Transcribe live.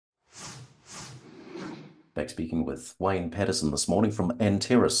Back speaking with Wayne Paterson this morning from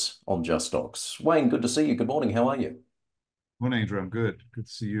Anteris on JustStocks. Wayne, good to see you. Good morning. How are you? Morning, Andrew. I'm good. Good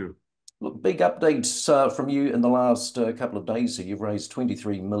to see you. Look, big updates from you in the last couple of days. So you've raised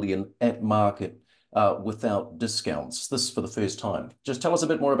 23 million at market without discounts. This is for the first time. Just tell us a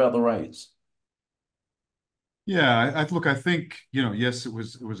bit more about the raise. Yeah, look, I think, yes, it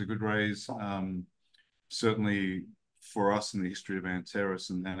was a good raise. Certainly for us in the history of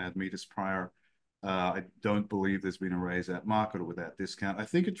Anteris and Admetus prior, I don't believe there's been a raise at market or without discount. I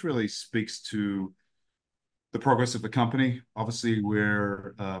think it really speaks to the progress of the company. Obviously,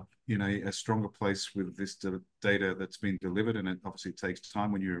 we're in a stronger place with this data that's been delivered, and it obviously takes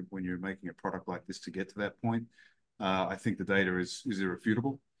time when you're making a product like this to get to that point. I think the data is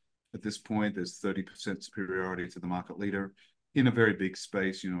irrefutable. At this point, there's 30% superiority to the market leader in a very big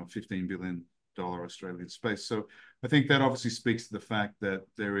space, $15 billion Australian space. So I think that obviously speaks to the fact that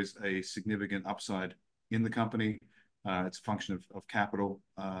there is a significant upside in the company. It's a function of capital,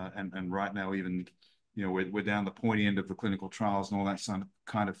 and right now even we're down the pointy end of the clinical trials and all that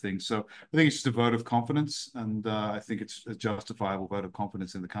kind of thing. So I think it's just a vote of confidence, and I think it's a justifiable vote of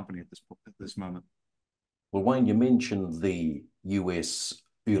confidence in the company at this moment. Well, Wayne, you mentioned the US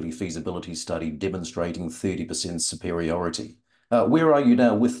early feasibility study demonstrating 30% superiority. Where are you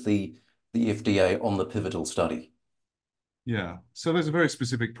now with the FDA on the pivotal study? Yeah, so there's a very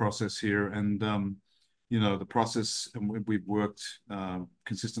specific process here, and the process, and we've worked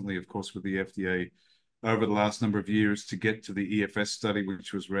consistently, of course, with the FDA over the last number of years to get to the EFS study,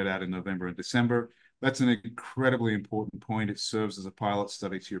 which was read out in November and December. That's an incredibly important point. It serves as a pilot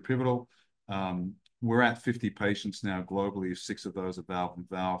study to your pivotal. We're at 50 patients now globally. 6 of those are valve and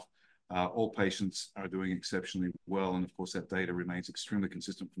valve. All patients are doing exceptionally well, and of course that data remains extremely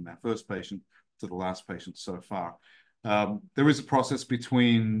consistent from that first patient to the last patient so far. There is a process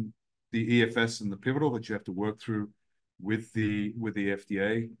between the EFS and the pivotal that you have to work through with the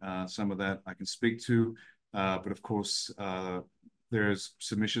FDA. Some of that I can speak to, but of course there's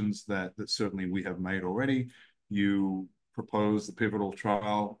submissions that certainly we have made already. You propose the pivotal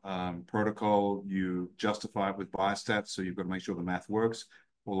trial protocol, you justify it with biostats, so you've got to make sure the math works.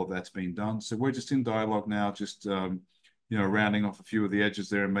 All of that's been done. So we're just in dialogue now, just rounding off a few of the edges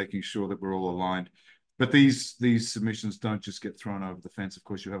there and making sure that we're all aligned. But these submissions don't just get thrown over the fence. Of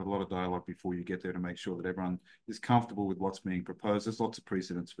course, you have a lot of dialogue before you get there to make sure that everyone is comfortable with what's being proposed. There's lots of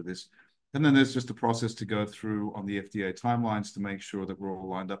precedents for this. And then there's just a process to go through on the FDA timelines to make sure that we're all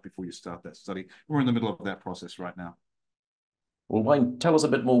lined up before you start that study. We're in the middle of that process right now. Well, Wayne, tell us a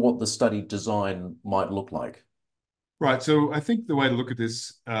bit more what the study design might look like. Right. So I think the way to look at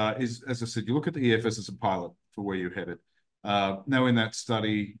this is, as I said, you look at the EFS as a pilot for where you're headed. Now, in that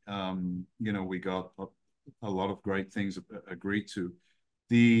study, we got a lot of great things agreed to.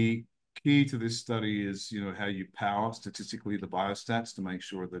 The key to this study is, how you power statistically the biostats to make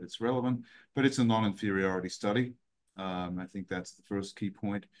sure that it's relevant, but it's a non-inferiority study. I think that's the first key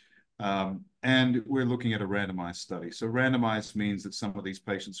point. And we're looking at a randomized study. So randomized means that some of these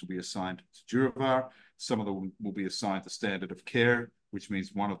patients will be assigned to DurAVR, some of them will be assigned to standard of care, which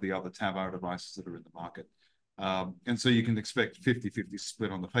means one of the other TAVR devices that are in the market. And so you can expect 50-50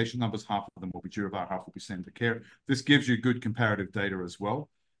 split on the patient numbers. Half of them will be DurAVR, half will be standard of care. This gives you good comparative data as well.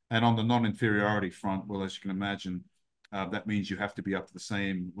 And on the non-inferiority front, well, as you can imagine, that means you have to be up to the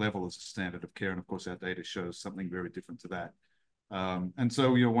same level as a standard of care. And of course, our data shows something very different to that. And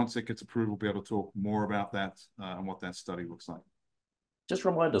so, once it gets approved, we'll be able to talk more about that and what that study looks like. Just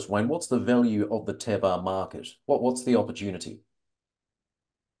remind us, Wayne, what's the value of the TAVR market? What's the opportunity?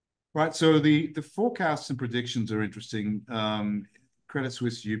 Right. So the forecasts and predictions are interesting. Credit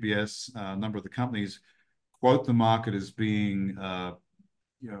Suisse, UBS, a number of the companies quote the market as being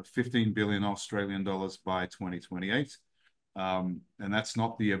 15 billion Australian dollars by 2028. And that's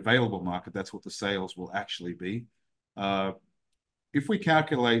not the available market. That's what the sales will actually be. If we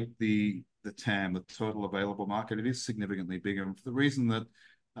calculate the TAM, the total available market, it is significantly bigger. And for the reason that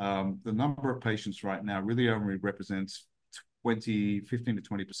the number of patients right now really only represents 15 to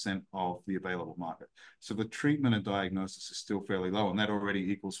 20% of the available market. So the treatment and diagnosis is still fairly low, and that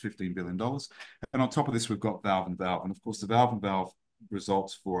already equals $15 billion. And on top of this, we've got valve and valve. And of course, the valve and valve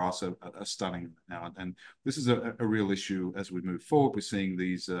results for us are stunning now. And this is a real issue as we move forward. We're seeing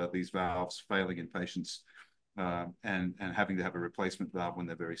these valves failing in patients and having to have a replacement valve when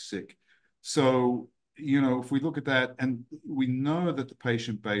they're very sick. So, if we look at that, and we know that the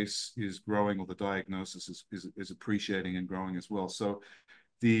patient base is growing, or the diagnosis is appreciating and growing as well. So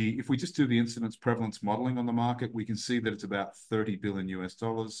if we just do the incidence prevalence modeling on the market, we can see that it's about $30 billion US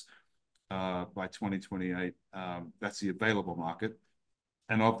by 2028. That's the available market.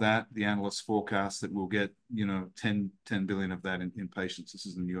 And of that, the analysts forecast that we'll get, 10 billion of that in patients. This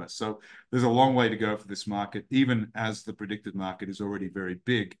is in the US. So there's a long way to go for this market, even as the predicted market is already very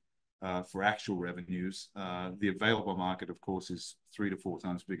big for actual revenues. The available market, of course, is 3 to 4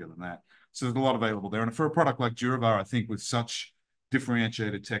 times bigger than that. So there's a lot available there. And for a product like DurAVR, I think with such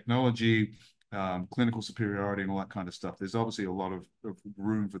differentiated technology, clinical superiority and all that kind of stuff, there's obviously a lot of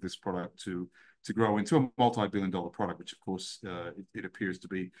room for this product to grow into a multi-billion-dollar product, which of course it appears to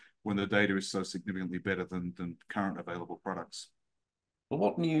be when the data is so significantly better than current available products. Well,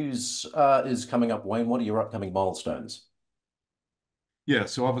 what news is coming up, Wayne? What are your upcoming milestones? Yeah,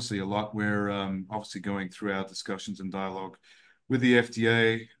 so obviously a lot. We're obviously going through our discussions and dialogue with the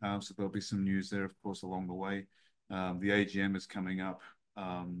FDA. So there'll be some news there, of course, along the way. The AGM is coming up.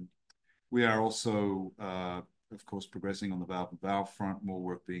 We are also, of course, progressing on the valve front, more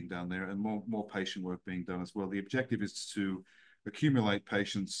work being done there and more patient work being done as well. The objective is to accumulate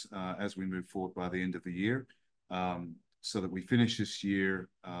patients as we move forward by the end of the year, so that we finish this year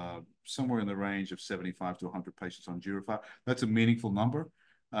somewhere in the range of 75 to 100 patients on DurAVR. That's a meaningful number.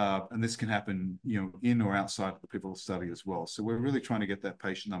 And this can happen, in or outside of the pivotal study as well. So we're really trying to get that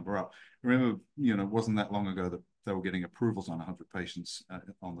patient number up. Remember, it wasn't that long ago that they were getting approvals on 100 patients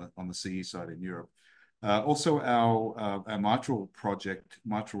on the CE side in Europe. Also, our mitral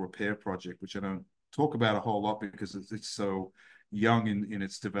repair project, which I don't talk about a whole lot because it's so young in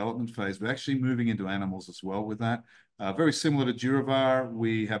its development phase, but actually moving into animals as well with that. Very similar to DurAVR,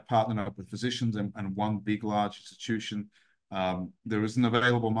 we have partnered up with physicians and one big, large institution. There is an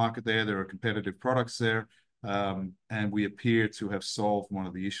available market there. There are competitive products there. And we appear to have solved one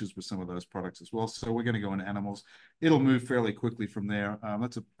of the issues with some of those products as well. So we're going to go into animals. It'll move fairly quickly from there.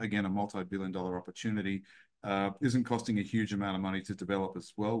 That's, again, a multi-billion-dollar opportunity. Isn't costing a huge amount of money to develop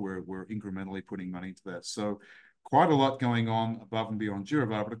as well. We're incrementally putting money into that. So quite a lot going on above and beyond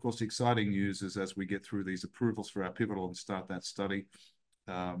DurAVR. But of course, the exciting news is as we get through these approvals for our pivotal and start that study,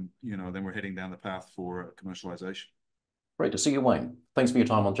 then we're heading down the path for commercialization. Great to see you, Wayne. Thanks for your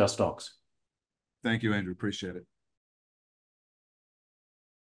time on JustStocks. Thank you, Andrew. Appreciate it.